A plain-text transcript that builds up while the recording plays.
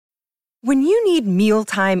When you need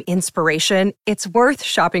mealtime inspiration, it's worth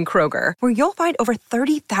shopping Kroger, where you'll find over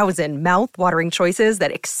 30,000 mouth-watering choices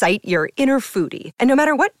that excite your inner foodie. And no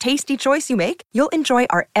matter what tasty choice you make, you'll enjoy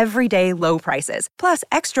our everyday low prices, plus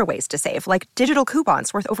extra ways to save, like digital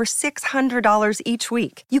coupons worth over $600 each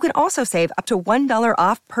week. You can also save up to $1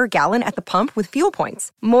 off per gallon at the pump with fuel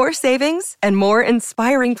points. More savings and more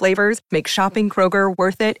inspiring flavors make shopping Kroger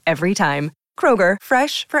worth it every time. Kroger,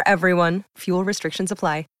 fresh for everyone. Fuel restrictions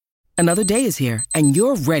apply. Another day is here, and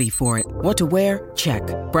you're ready for it. What to wear? Check.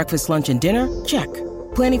 Breakfast, lunch, and dinner? Check.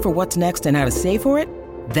 Planning for what's next and how to save for it?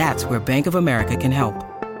 That's where Bank of America can help.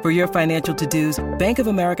 For your financial to-dos, Bank of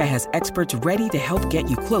America has experts ready to help get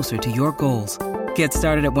you closer to your goals. Get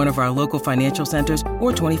started at one of our local financial centers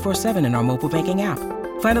or 24/7 in our mobile banking app.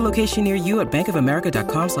 Find a location near you at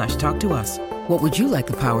bankofamerica.com/talktous. What would you like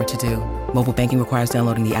the power to do? Mobile banking requires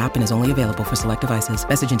downloading the app and is only available for select devices.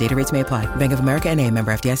 Message and data rates may apply. Bank of America N.A.,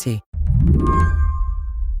 member FDIC.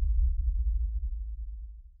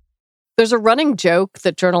 There's a running joke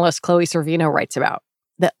that journalist Chloe Servino writes about,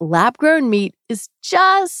 that lab-grown meat is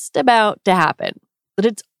just about to happen, that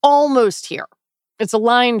it's almost here. It's a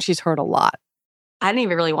line she's heard a lot. I didn't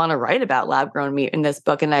even really want to write about lab-grown meat in this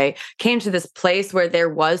book. And I came to this place where there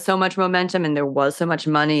was so much momentum and there was so much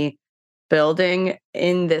money building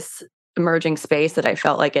in this emerging space that I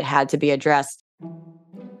felt like it had to be addressed.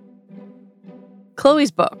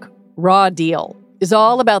 Chloe's book, Raw Deal, is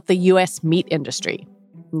all about the U.S. meat industry.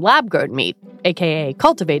 Lab-grown meat, aka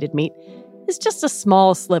cultivated meat, is just a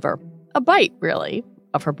small sliver, a bite, really,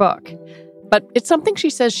 of her book. But it's something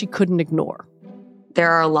she says she couldn't ignore.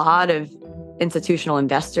 There are a lot of institutional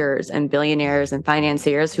investors and billionaires and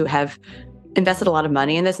financiers who have invested a lot of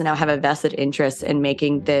money in this and now have a vested interest in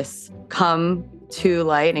making this come to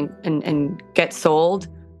light and get sold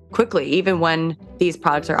quickly, even when these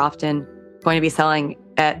products are often going to be selling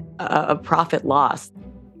at a profit loss.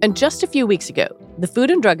 And just a few weeks ago, the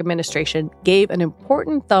Food and Drug Administration gave an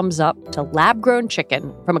important thumbs up to lab-grown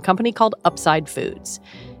chicken from a company called Upside Foods,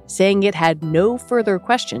 saying it had no further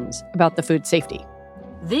questions about the food safety.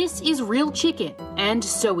 This is real chicken, and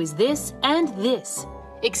so is this and this.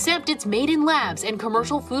 Except it's made in labs and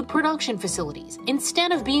commercial food production facilities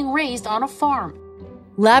instead of being raised on a farm.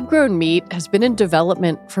 Lab-grown meat has been in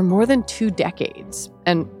development for more than 2 decades.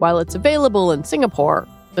 And while it's available in Singapore,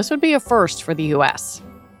 this would be a first for the U.S.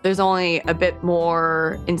 There's only a bit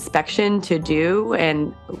more inspection to do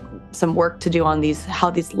and some work to do on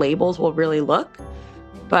how these labels will really look.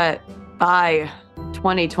 But by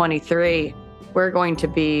 2023, we're going to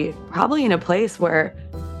be probably in a place where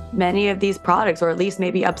many of these products, or at least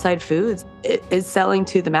maybe Upside Foods, is selling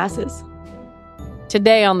to the masses.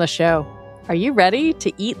 Today on the show, are you ready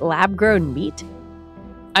to eat lab-grown meat?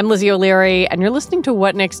 I'm Lizzie O'Leary, and you're listening to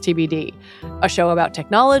What Next TBD, a show about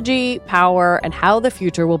technology, power, and how the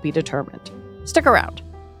future will be determined. Stick around.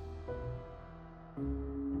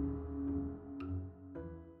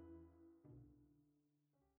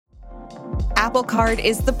 Apple Card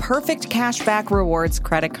is the perfect cashback rewards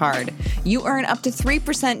credit card. You earn up to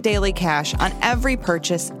 3% daily cash on every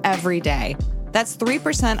purchase every day. That's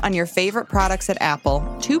 3% on your favorite products at Apple,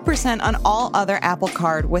 2% on all other Apple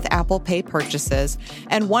Card with Apple Pay purchases,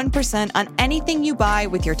 and 1% on anything you buy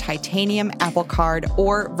with your titanium Apple Card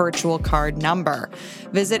or virtual card number.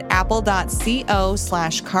 Visit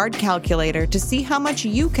apple.co/card calculator to see how much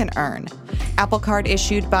you can earn. Apple Card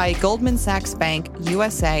issued by Goldman Sachs Bank,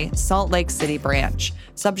 USA, Salt Lake City branch.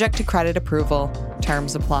 Subject to credit approval.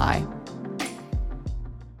 Terms apply.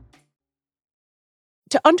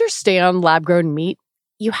 To understand lab-grown meat,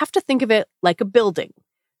 you have to think of it like a building.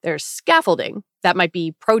 There's scaffolding, that might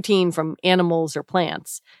be protein from animals or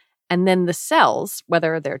plants, and then the cells,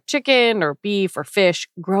 whether they're chicken or beef or fish,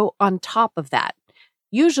 grow on top of that,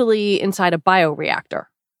 usually inside a bioreactor.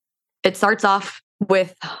 It starts off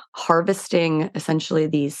with harvesting essentially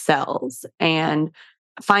these cells and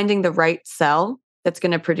finding the right cell that's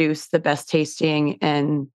going to produce the best tasting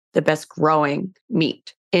and the best growing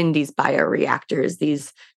meat in these bioreactors,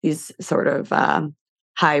 these sort of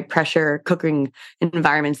high pressure cooking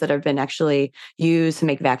environments that have been actually used to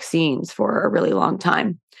make vaccines for a really long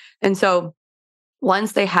time. And so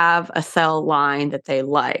once they have a cell line that they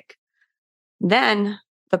like, then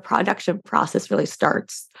the production process really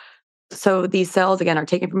starts. So these cells, again, are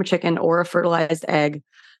taken from a chicken or a fertilized egg.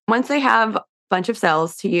 Once they have a bunch of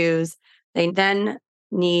cells to use, they then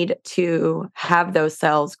need to have those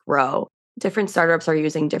cells grow. Different startups are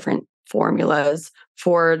using different formulas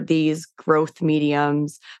for these growth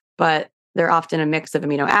mediums, but they're often a mix of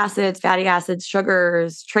amino acids, fatty acids,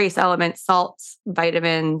 sugars, trace elements, salts,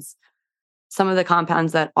 vitamins. Some of the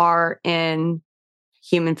compounds that are in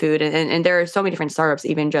human food. And there are so many different startups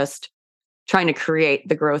even just trying to create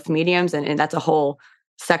the growth mediums. And that's a whole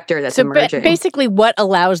sector that's emerging. Basically what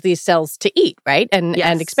allows these cells to eat, right? And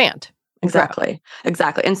expand. Exactly.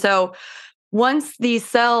 And so once these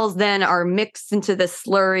cells then are mixed into this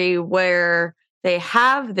slurry where they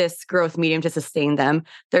have this growth medium to sustain them,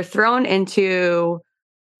 they're thrown into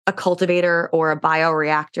a cultivator or a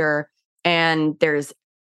bioreactor, and there's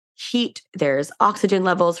heat, there's oxygen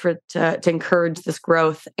levels to encourage this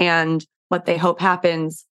growth. And what they hope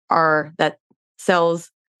happens are that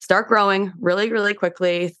cells start growing really, really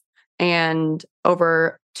quickly. And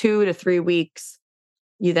over 2 to 3 weeks,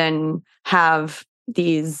 you then have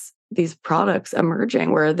these products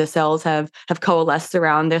emerging where the cells have coalesced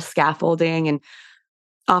around this scaffolding. And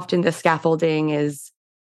often the scaffolding is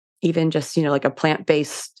even just, like a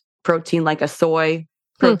plant-based protein, like a soy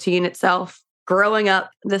protein itself, growing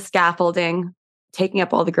up the scaffolding, taking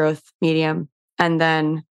up all the growth medium, and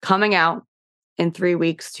then coming out in 3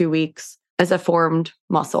 weeks, 2 weeks as a formed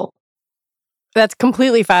muscle. That's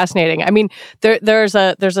completely fascinating. I mean, there's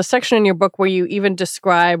a section in your book where you even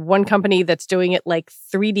describe one company that's doing it like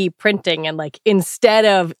 3D printing, and like instead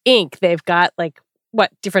of ink, they've got like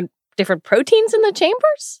different proteins in the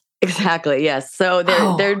chambers? Exactly. Yes. So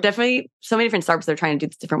there are definitely so many different startups that are trying to do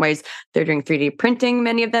this different ways. They're doing 3D printing,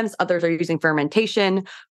 many of them. Others are using fermentation.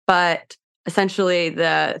 But essentially,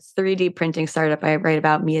 the 3D printing startup I write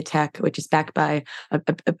about, Miatech, which is backed by a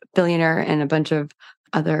billionaire and a bunch of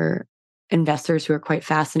other investors who are quite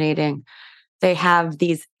fascinating. They have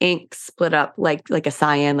these inks split up like a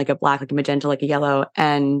cyan, like a black, like a magenta, like a yellow,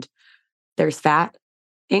 and there's fat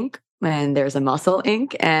ink and there's a muscle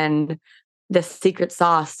ink. And the secret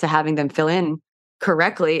sauce to having them fill in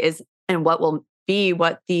correctly is, and what will be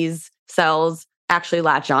what these cells actually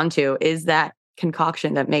latch onto, is that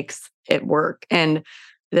concoction that makes it work. And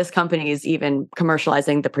this company is even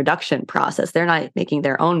commercializing the production process. They're not making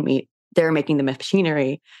their own meat. They're making the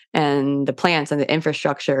machinery and the plants and the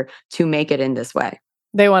infrastructure to make it in this way.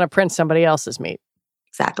 They want to print somebody else's meat.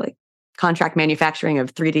 Exactly. Contract manufacturing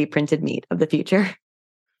of 3D printed meat of the future.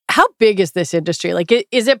 How big is this industry? Like,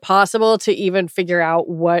 is it possible to even figure out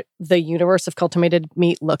what the universe of cultivated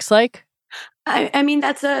meat looks like? I mean,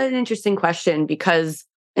 that's an interesting question, because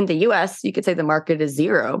in the US, you could say the market is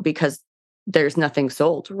zero because there's nothing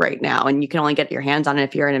sold right now. And you can only get your hands on it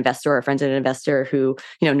if you're an investor or a friend of an investor who,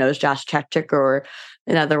 knows Josh Tetrick or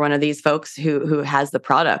another one of these folks who has the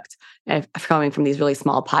product coming from these really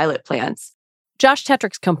small pilot plants. Josh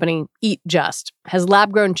Tetrick's company, Eat Just, has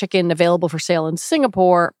lab-grown chicken available for sale in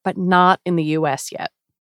Singapore, but not in the US yet.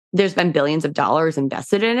 There's been billions of dollars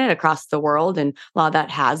invested in it across the world, and a lot of that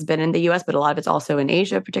has been in the US, but a lot of it's also in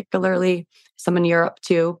Asia, particularly, some in Europe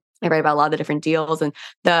too. I write about a lot of the different deals, and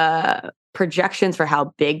the projections for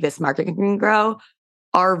how big this market can grow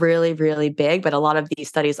are really, really big. But a lot of these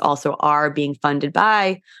studies also are being funded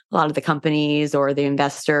by a lot of the companies or the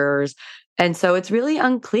investors. And so it's really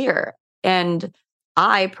unclear. And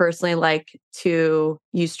I personally like to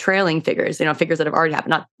use trailing figures, figures that have already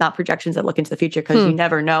happened, not projections that look into the future, because you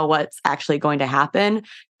never know what's actually going to happen.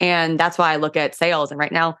 And that's why I look at sales. And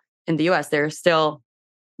right now in the US, there's still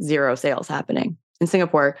zero sales happening. In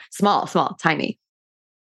Singapore, small, tiny.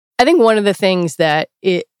 I think one of the things that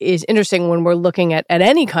is interesting when we're looking at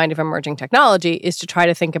any kind of emerging technology is to try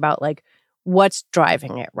to think about like what's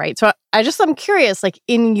driving it, right? So I'm curious, like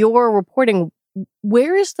in your reporting,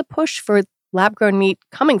 where is the push for lab-grown meat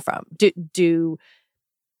coming from? Do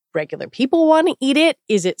regular people want to eat it?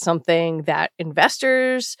 Is it something that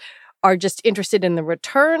investors are just interested in the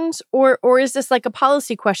returns? Or is this like a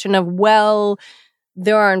policy question of, well,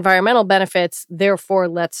 there are environmental benefits, therefore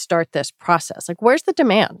let's start this process? Like, where's the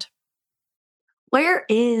demand? Where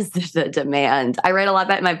is the demand? I write a lot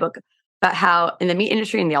about in my book about how in the meat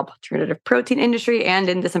industry, in the alternative protein industry, and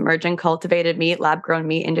in this emerging cultivated meat, lab-grown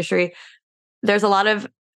meat industry, there's a lot of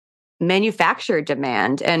manufactured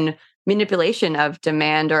demand and manipulation of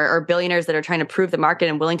demand, or billionaires that are trying to prove the market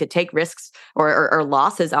and willing to take risks or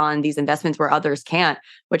losses on these investments where others can't,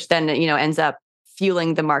 which then ends up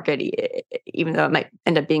fueling the market, even though it might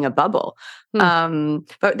end up being a bubble.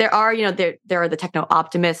 But there are there are the techno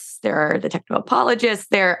optimists, there are the techno apologists,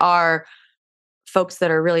 there are folks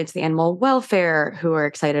that are really into the animal welfare who are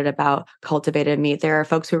excited about cultivated meat. There are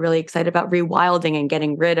folks who are really excited about rewilding and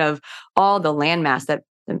getting rid of all the land mass that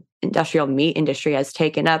the industrial meat industry has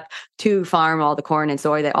taken up to farm all the corn and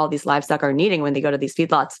soy that all these livestock are needing when they go to these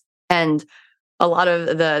feedlots. And a lot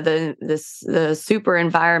of the super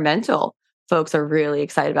environmental folks are really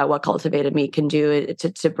excited about what cultivated meat can do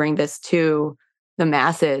to bring this to the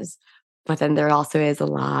masses. But then there also is a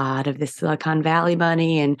lot of this Silicon Valley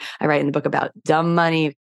money. And I write in the book about dumb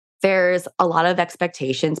money. There's a lot of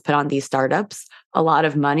expectations put on these startups, a lot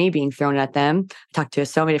of money being thrown at them. I talked to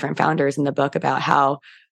so many different founders in the book about how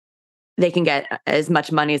they can get as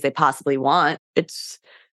much money as they possibly want. It's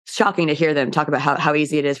shocking to hear them talk about how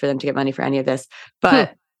easy it is for them to get money for any of this.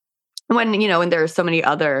 But when there are so many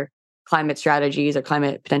other climate strategies or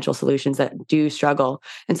climate potential solutions that do struggle.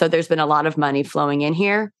 And so there's been a lot of money flowing in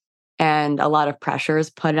here and a lot of pressures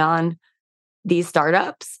put on these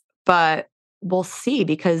startups. But we'll see,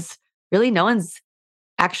 because really no one's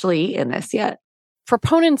actually eaten this yet.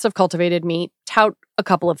 Proponents of cultivated meat tout a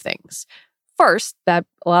couple of things. First, that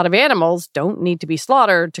a lot of animals don't need to be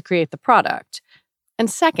slaughtered to create the product. And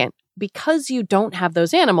second, because you don't have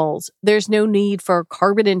those animals, there's no need for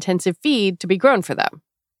carbon-intensive feed to be grown for them.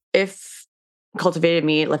 If cultivated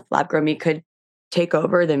meat, lab-grown meat could take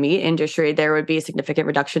over the meat industry, there would be a significant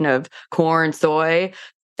reduction of corn, soy.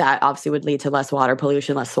 That obviously would lead to less water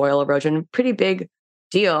pollution, less soil erosion. Pretty big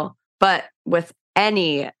deal. But with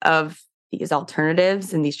any of these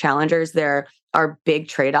alternatives and these challengers, there are big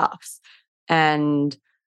trade-offs. And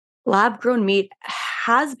lab-grown meat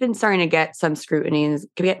has been starting to get some scrutiny and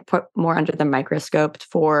can get put more under the microscope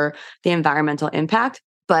for the environmental impact.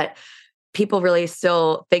 But people really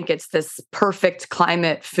still think it's this perfect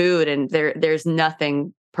climate food, and there's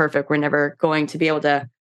nothing perfect. We're never going to be able to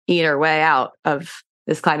eat our way out of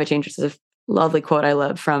this climate change. This is a lovely quote I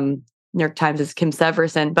love from New York Times' Kim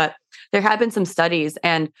Severson. But there have been some studies,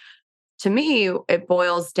 and to me, it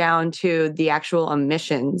boils down to the actual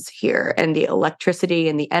emissions here and the electricity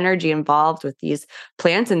and the energy involved with these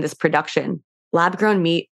plants and this production. Lab-grown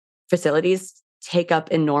meat facilities take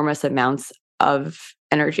up enormous amounts of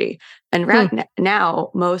energy. And right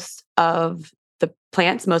now, most of the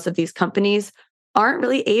plants, most of these companies aren't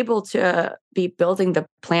really able to be building the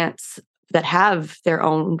plants that have their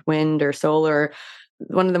own wind or solar.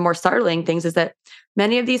 One of the more startling things is that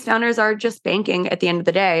many of these founders are just banking at the end of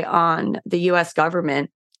the day on the US government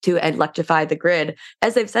to electrify the grid,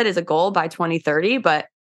 as they've said is a goal by 2030, but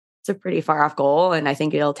it's a pretty far off goal. And I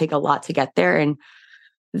think it'll take a lot to get there. And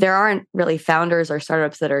there aren't really founders or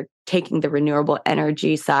startups that are taking the renewable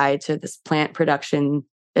energy side to this plant production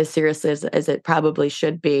as seriously as it probably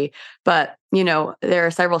should be. But, there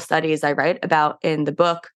are several studies I write about in the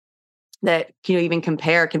book that even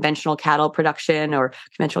compare conventional cattle production or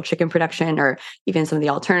conventional chicken production, or even some of the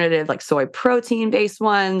alternative like soy protein-based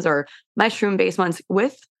ones or mushroom-based ones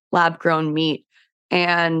with lab-grown meat.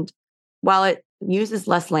 And while it uses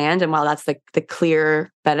less land, and while that's the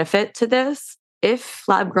clear benefit to this, if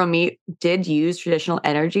lab-grown meat did use traditional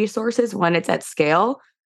energy sources when it's at scale,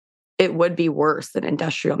 it would be worse than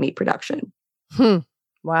industrial meat production.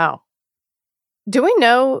 Wow. Do we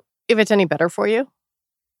know if it's any better for you?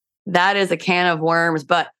 That is a can of worms,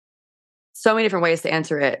 but so many different ways to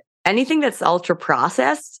answer it. Anything that's ultra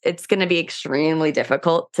processed, it's going to be extremely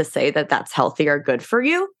difficult to say that that's healthy or good for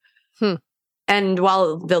you. And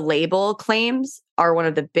while the label claims are one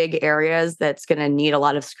of the big areas that's going to need a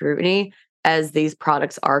lot of scrutiny as these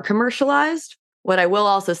products are commercialized, what I will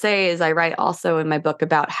also say is I write also in my book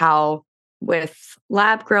about how with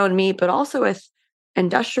lab-grown meat, but also with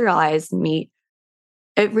industrialized meat,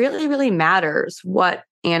 it really, really matters what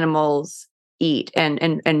animals eat.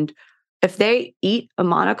 And if they eat a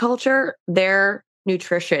monoculture, their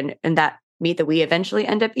nutrition and that meat that we eventually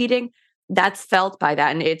end up eating, that's felt by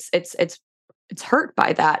that. And it's hurt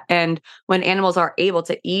by that. And when animals are able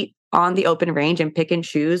to eat on the open range and pick and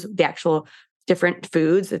choose the actual different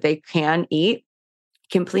foods that they can eat,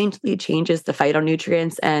 completely changes the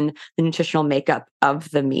phytonutrients and the nutritional makeup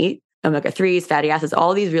of the meat. Omega-3s, fatty acids,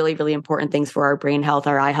 all these really, really important things for our brain health,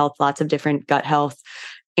 our eye health, lots of different gut health.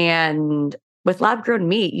 And with lab-grown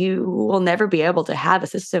meat, you will never be able to have a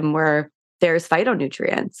system where there's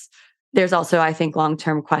phytonutrients. There's also, I think,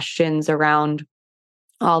 long-term questions around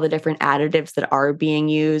all the different additives that are being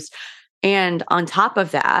used. And on top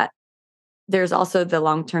of that, there's also the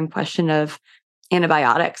long-term question of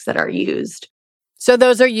antibiotics that are used. So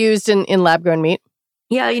those are used in lab-grown meat?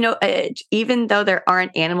 Yeah, even though there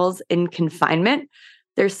aren't animals in confinement,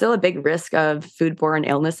 there's still a big risk of foodborne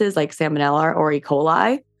illnesses like Salmonella or E.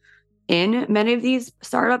 coli in many of these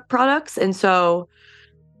startup products. And so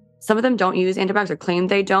some of them don't use antibiotics or claim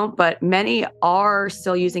they don't, but many are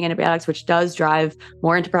still using antibiotics, which does drive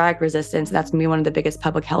more antibiotic resistance. And that's going to be one of the biggest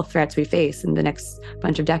public health threats we face in the next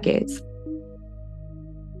bunch of decades.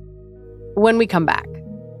 When we come back,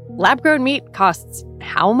 lab-grown meat costs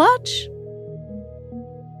how much?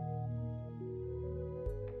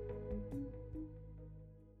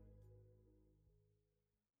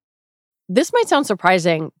 This might sound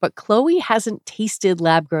surprising, but Chloe hasn't tasted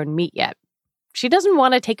lab-grown meat yet. She doesn't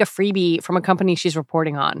want to take a freebie from a company she's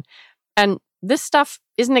reporting on. And this stuff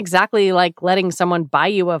isn't exactly like letting someone buy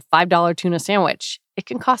you a $5 tuna sandwich. It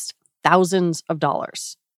can cost thousands of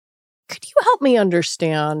dollars. Could you help me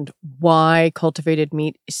understand why cultivated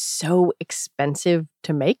meat is so expensive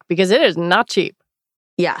to make? Because it is not cheap.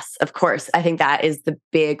 Yes, of course. I think that is the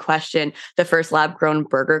big question. The first lab-grown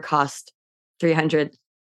burger cost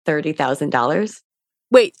 $330,000.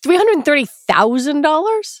 Wait,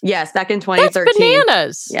 $330,000? Yes, back in 2013. That's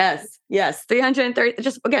bananas. Yes. 330,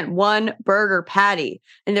 just again, one burger patty.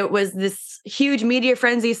 And there was this huge media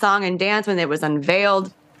frenzy song and dance when it was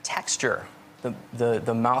unveiled. Texture, the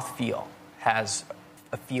mouthfeel has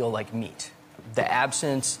a feel like meat. The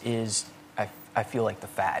absence is, I feel like the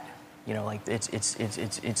fat. You know, like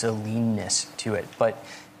it's a leanness to it. But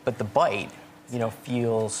the bite,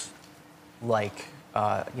 feels like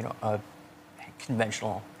a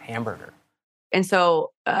conventional hamburger. And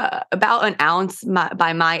so about an ounce,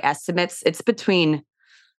 by my estimates, it's between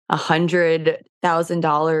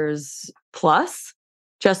 $100,000 plus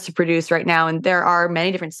just to produce right now. And there are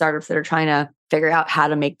many different startups that are trying to figure out how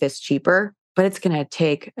to make this cheaper. But it's going to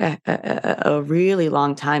take a really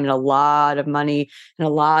long time and a lot of money and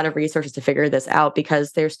a lot of resources to figure this out,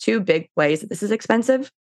 because there's two big ways that this is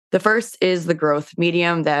expensive. The first is the growth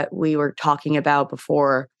medium that we were talking about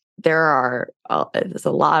before. There's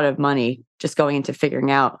a lot of money just going into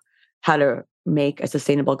figuring out how to make a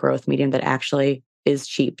sustainable growth medium that actually is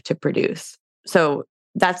cheap to produce. So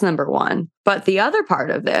that's number one. But the other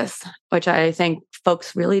part of this, which I think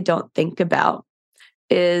folks really don't think about,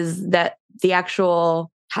 is that the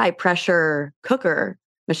actual high pressure cooker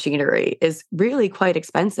machinery is really quite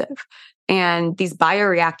expensive. And these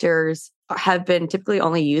bioreactors have been typically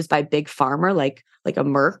only used by big pharma, like a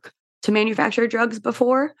Merck, to manufacture drugs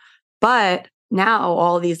before. But now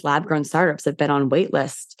all these lab-grown startups have been on wait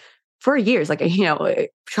lists for years,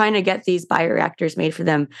 trying to get these bioreactors made for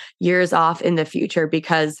them years off in the future,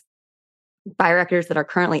 because bioreactors that are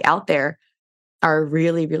currently out there are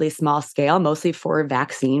really, really small scale, mostly for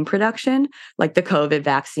vaccine production, like the COVID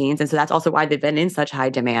vaccines. And so that's also why they've been in such high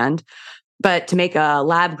demand. But to make a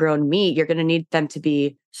lab-grown meat, you're going to need them to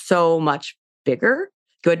be so much bigger.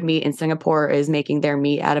 Good Meat in Singapore is making their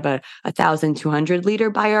meat out of a 1,200-liter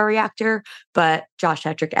bioreactor. But Josh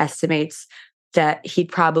Tetrick estimates that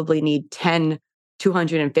he'd probably need 10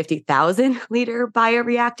 250,000-liter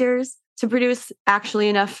bioreactors to produce actually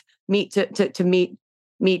enough meat to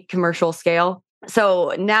meet commercial scale.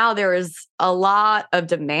 So now there is a lot of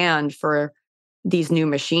demand for these new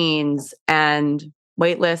machines, and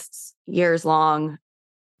wait lists years long.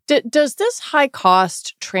 Does this high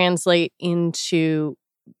cost translate into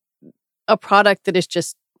a product that is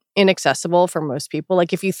just inaccessible for most people?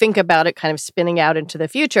 Like, if you think about it kind of spinning out into the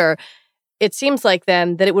future, it seems like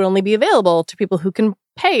then that it would only be available to people who can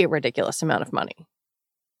pay a ridiculous amount of money.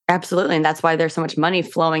 Absolutely. And that's why there's so much money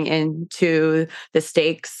flowing into the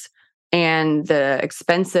steaks and the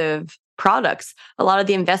expensive products. A lot of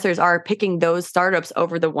the investors are picking those startups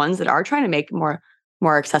over the ones that are trying to make more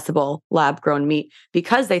accessible lab-grown meat,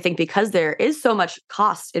 because they think because there is so much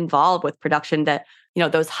cost involved with production that,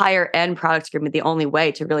 those higher end products are going to be the only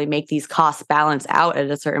way to really make these costs balance out at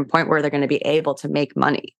a certain point where they're going to be able to make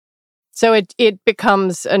money. So it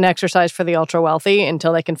becomes an exercise for the ultra wealthy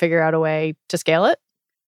until they can figure out a way to scale it?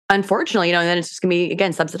 Unfortunately, and then it's just going to be,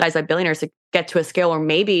 again, subsidized by billionaires to get to a scale where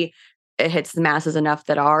maybe it hits the masses enough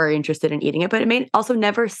that are interested in eating it, but it may also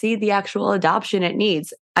never see the actual adoption it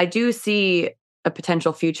needs. I do see a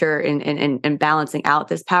potential future in balancing out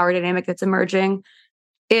this power dynamic that's emerging.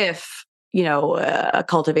 If, a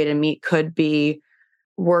cultivated meat could be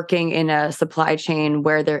working in a supply chain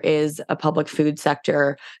where there is a public food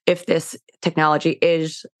sector, if this technology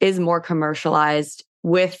is more commercialized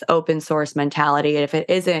with open source mentality, and if it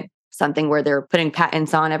isn't something where they're putting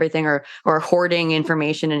patents on everything or hoarding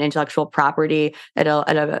information and intellectual property at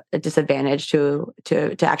a disadvantage to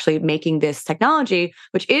actually making this technology,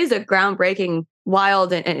 which is a groundbreaking,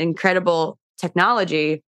 wild, and incredible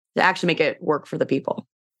technology, to actually make it work for the people.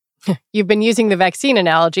 You've been using the vaccine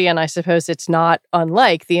analogy, and I suppose it's not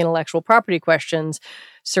unlike the intellectual property questions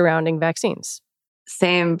surrounding vaccines.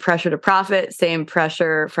 Same pressure to profit, same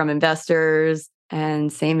pressure from investors,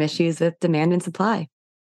 and same issues with demand and supply.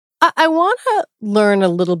 I want to learn a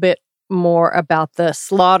little bit more about the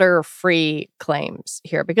slaughter-free claims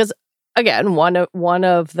here, because, again, one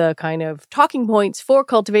of the kind of talking points for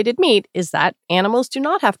cultivated meat is that animals do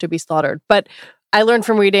not have to be slaughtered. But I learned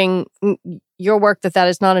from reading your work that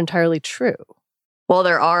is not entirely true. Well,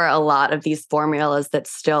 there are a lot of these formulas that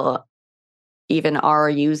still, even are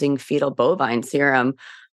using fetal bovine serum,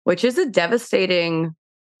 which is a devastating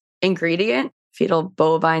ingredient. Fetal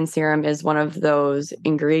bovine serum is one of those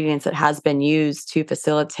ingredients that has been used to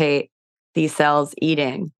facilitate these cells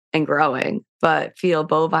eating and growing. But fetal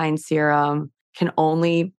bovine serum can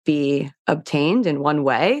only be obtained in one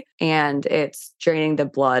way, and it's draining the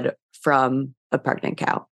blood from a pregnant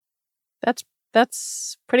cow.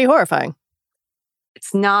 That's pretty horrifying.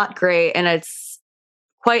 It's not great, and it's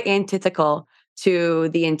quite antithetical to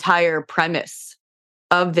the entire premise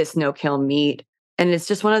of this no-kill meat. And it's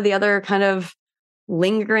just one of the other kind of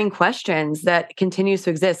lingering questions that continues to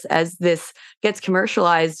exist as this gets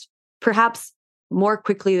commercialized, perhaps more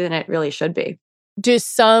quickly than it really should be. Do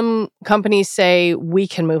some companies say we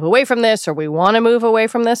can move away from this, or we want to move away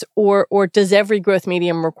from this, or does every growth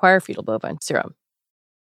medium require fetal bovine serum?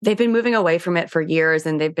 They've been moving away from it for years,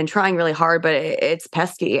 and they've been trying really hard, but it's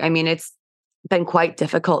pesky. I mean, it's been quite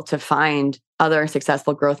difficult to find other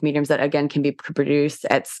successful growth mediums that, again, can be produced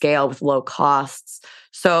at scale with low costs.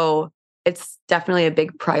 So it's definitely a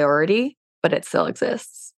big priority, but it still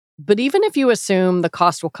exists. But even if you assume the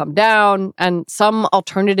cost will come down and some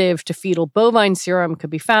alternative to fetal bovine serum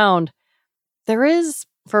could be found, there is,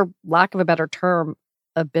 for lack of a better term,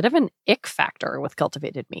 a bit of an ick factor with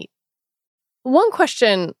cultivated meat. One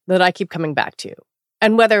question that I keep coming back to,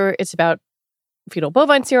 and whether it's about fetal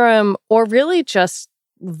bovine serum or really just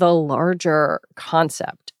the larger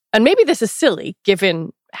concept, and maybe this is silly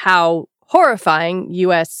given how horrifying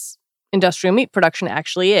U.S. industrial meat production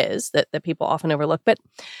actually is, that people often overlook, but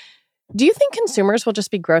do you think consumers will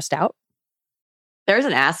just be grossed out? There's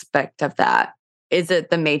an aspect of that. Is it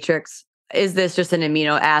the matrix? Is this just an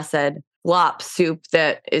amino acid glop soup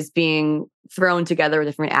that is being thrown together with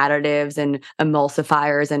different additives and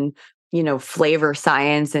emulsifiers and, flavor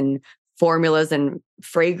science and formulas and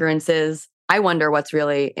fragrances? I wonder what's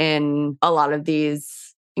really in a lot of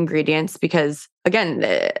these ingredients, because again,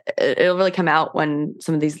 it'll really come out when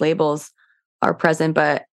some of these labels are present.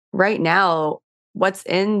 But right now, what's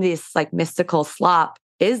in this like mystical slop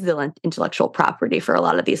is the intellectual property for a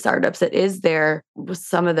lot of these startups. It is there with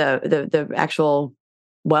some of the actual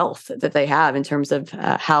wealth that they have in terms of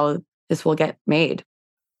how this will get made.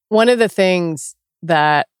 One of the things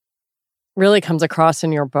that really comes across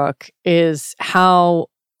in your book is how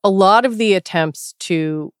a lot of the attempts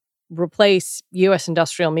to replace U.S.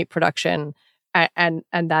 industrial meat production and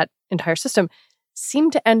that entire system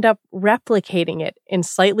seem to end up replicating it in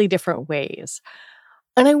slightly different ways.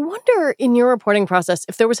 And I wonder, in your reporting process,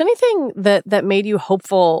 if there was anything that made you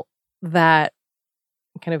hopeful that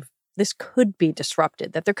kind of this could be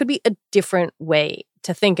disrupted, that there could be a different way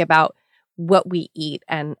to think about what we eat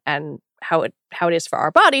and how it is for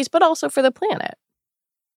our bodies, but also for the planet.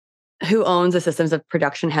 Who owns the systems of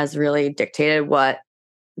production has really dictated what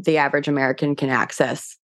the average American can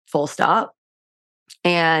access, full stop.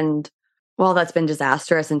 And well, that's been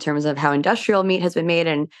disastrous in terms of how industrial meat has been made.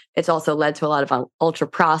 And it's also led to a lot of ultra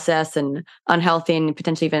processed and unhealthy and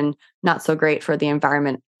potentially even not so great for the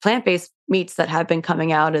environment plant-based meats that have been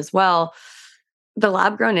coming out as well. The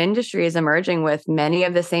lab-grown industry is emerging with many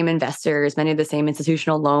of the same investors, many of the same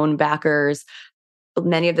institutional loan backers,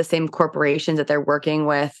 many of the same corporations that they're working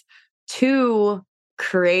with to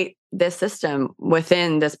create this system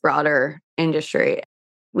within this broader industry.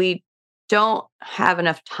 We don't have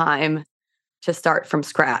enough time to start from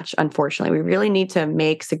scratch, unfortunately. We really need to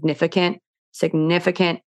make significant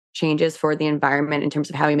changes for the environment in terms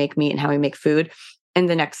of how we make meat and how we make food in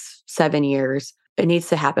the next 7 years. It needs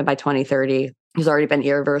to happen by 2030. There's already been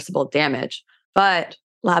irreversible damage. But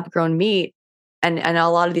lab-grown meat and a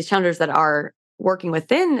lot of these challenges that are working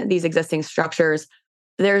within these existing structures,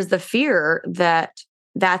 there's the fear that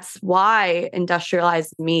that's why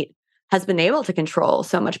industrialized meat has been able to control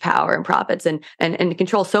so much power and profits and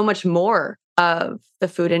control so much more of the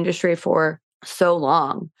food industry for so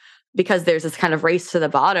long, because there's this kind of race to the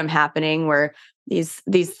bottom happening where these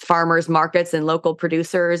farmers markets and local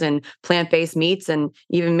producers and plant-based meats and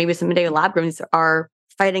even maybe someday lab-grown are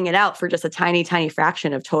fighting it out for just a tiny, tiny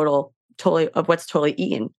fraction of of what's totally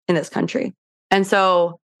eaten in this country. And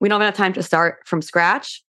so we don't have enough time to start from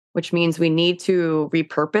scratch, which means we need to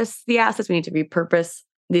repurpose the assets. We need to repurpose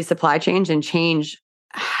these supply chains and change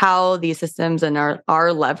how these systems are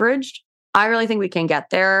leveraged. I really think we can get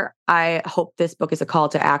there. I hope this book is a call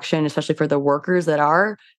to action, especially for the workers that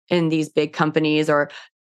are in these big companies or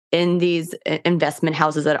in these investment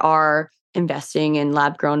houses that are investing in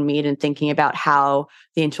lab-grown meat and thinking about how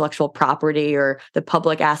the intellectual property or the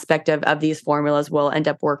public aspect of these formulas will end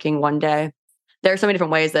up working one day. There are so many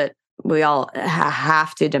different ways that we all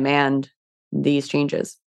have to demand these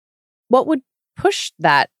changes. What would push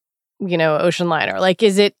that ocean liner? Like,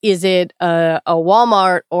 is it a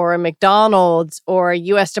Walmart or a McDonald's or a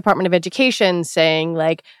U.S. Department of Education saying,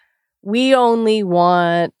 like, we only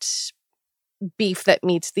want beef that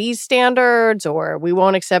meets these standards, or we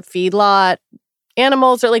won't accept feedlot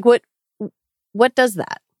animals, or like what does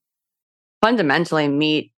that? Fundamentally,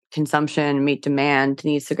 meat consumption, meat demand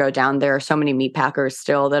needs to go down. There are so many meat packers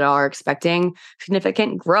still that are expecting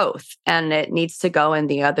significant growth, and it needs to go in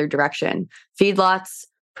the other direction. Feedlots,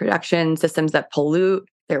 production systems that pollute,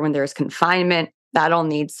 when there's confinement, that all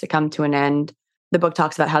needs to come to an end. The book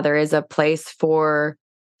talks about how there is a place for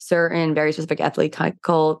certain very specific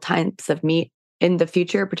ethical types of meat in the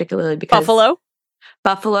future, particularly because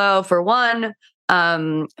Buffalo for one,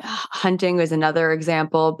 hunting is another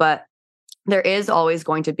example, but there is always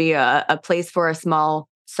going to be a place for a small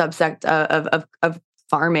subsect of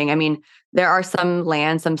farming. I mean, there are some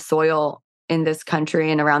land, some soil in this country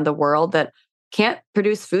and around the world that can't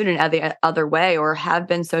produce food in any other way, or have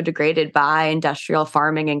been so degraded by industrial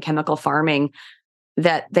farming and chemical farming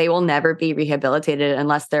that they will never be rehabilitated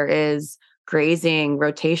unless there is grazing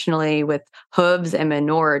rotationally with hooves and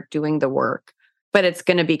manure doing the work. But it's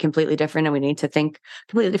going to be completely different, and we need to think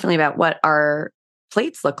completely differently about what our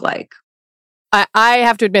plates look like. I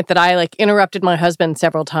have to admit that I interrupted my husband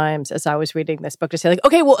several times as I was reading this book to say,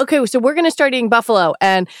 okay, so we're going to start eating buffalo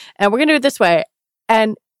and we're going to do it this way.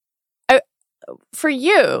 And for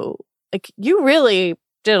you, you really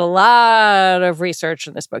did a lot of research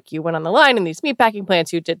in this book. You went on the line in these meatpacking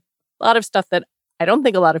plants. You did a lot of stuff that I don't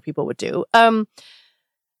think a lot of people would do.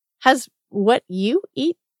 Has what you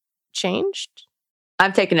eat changed?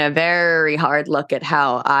 I've taken a very hard look at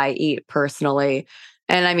how I eat personally.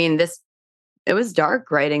 And I mean, it was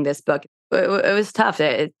dark writing this book. It was tough.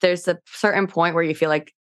 There's a certain point where you feel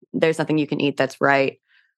like there's nothing you can eat that's right.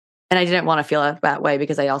 And I didn't want to feel that way,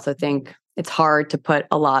 because I also think it's hard to put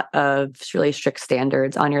a lot of really strict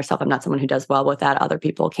standards on yourself. I'm not someone who does well with that. Other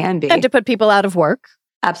people can be. And to put people out of work.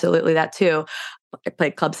 Absolutely, that too. I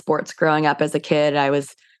played club sports growing up as a kid. I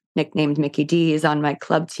was nicknamed Mickey D's on my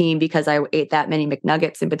club team because I ate that many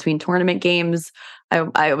McNuggets in between tournament games.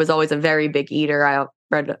 I was always a very big eater. I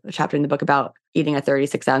read a chapter in the book about eating a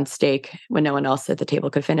 36-ounce steak when no one else at the table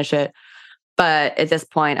could finish it. But at this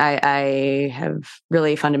point, I have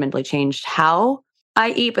really fundamentally changed how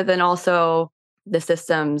I eat, but then also the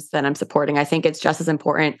systems that I'm supporting. I think it's just as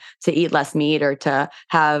important to eat less meat, or to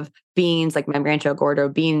have beans like my Rancho Gordo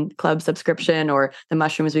Bean Club subscription, or the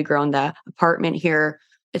mushrooms we grow in the apartment here.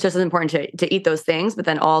 It's just as important to eat those things, but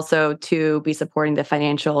then also to be supporting the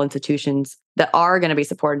financial institutions that are going to be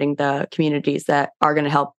supporting the communities that are going to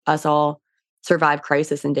help us all survive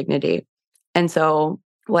crisis and dignity. And so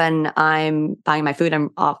when I'm buying my food,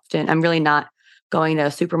 I'm really not going to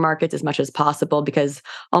supermarkets as much as possible, because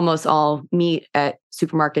almost all meat at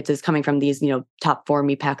supermarkets is coming from these, top 4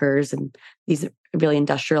 meat packers and these really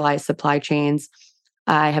industrialized supply chains.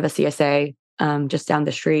 I have a CSA just down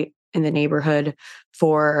the street in the neighborhood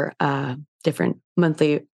for different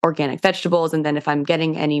monthly organic vegetables. And then if I'm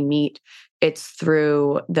getting any meat, it's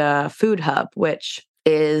through the Food Hub, which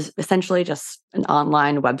is essentially just an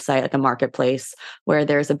online website, like a marketplace, where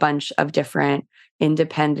there's a bunch of different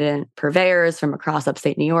independent purveyors from across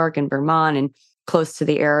upstate New York and Vermont and close to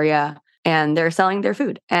the area. And they're selling their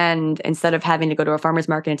food. And instead of having to go to a farmer's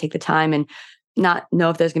market and take the time and not know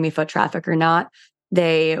if there's going to be foot traffic or not,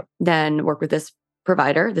 they then work with this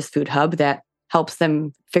provider, this Food Hub, that helps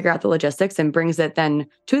them figure out the logistics and brings it then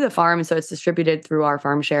to the farm. So it's distributed through our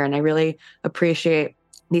farm share. And I really appreciate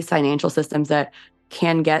these financial systems that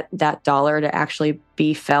can get that dollar to actually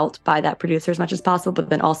be felt by that producer as much as possible, but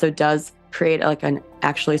then also does create an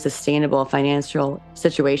actually sustainable financial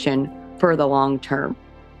situation for the long term.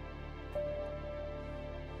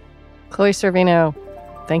 Chloe Sorvino,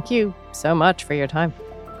 thank you so much for your time.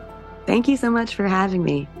 Thank you so much for having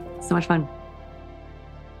me. So much fun.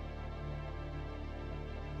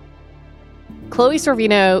 Chloe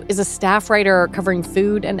Sorvino is a staff writer covering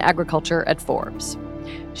food and agriculture at Forbes.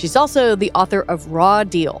 She's also the author of Raw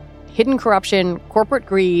Deal: Hidden Corruption, Corporate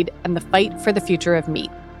Greed, and the Fight for the Future of Meat.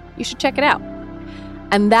 You should check it out.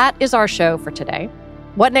 And that is our show for today.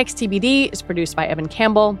 What Next TBD is produced by Evan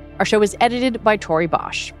Campbell. Our show is edited by Tori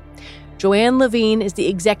Bosch. Joanne Levine is the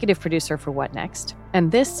executive producer for What Next.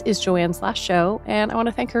 And this is Joanne's last show, and I want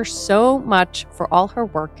to thank her so much for all her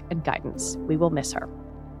work and guidance. We will miss her.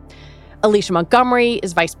 Alicia Montgomery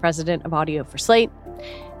is vice president of audio for Slate.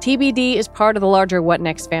 TBD is part of the larger What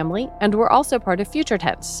Next family, and we're also part of Future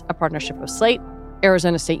Tense, a partnership of Slate,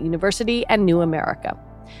 Arizona State University, and New America.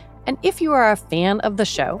 And if you are a fan of the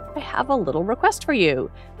show, I have a little request for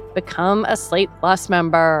you. Become a Slate Plus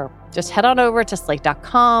member. Just head on over to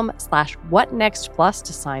slate.com/whatnextplus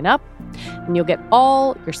to sign up, and you'll get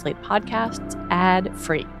all your Slate podcasts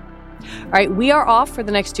ad-free. All right, we are off for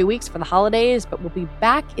the next 2 weeks for the holidays, but we'll be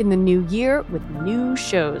back in the new year with new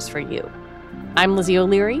shows for you. I'm Lizzie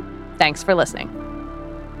O'Leary. Thanks for listening.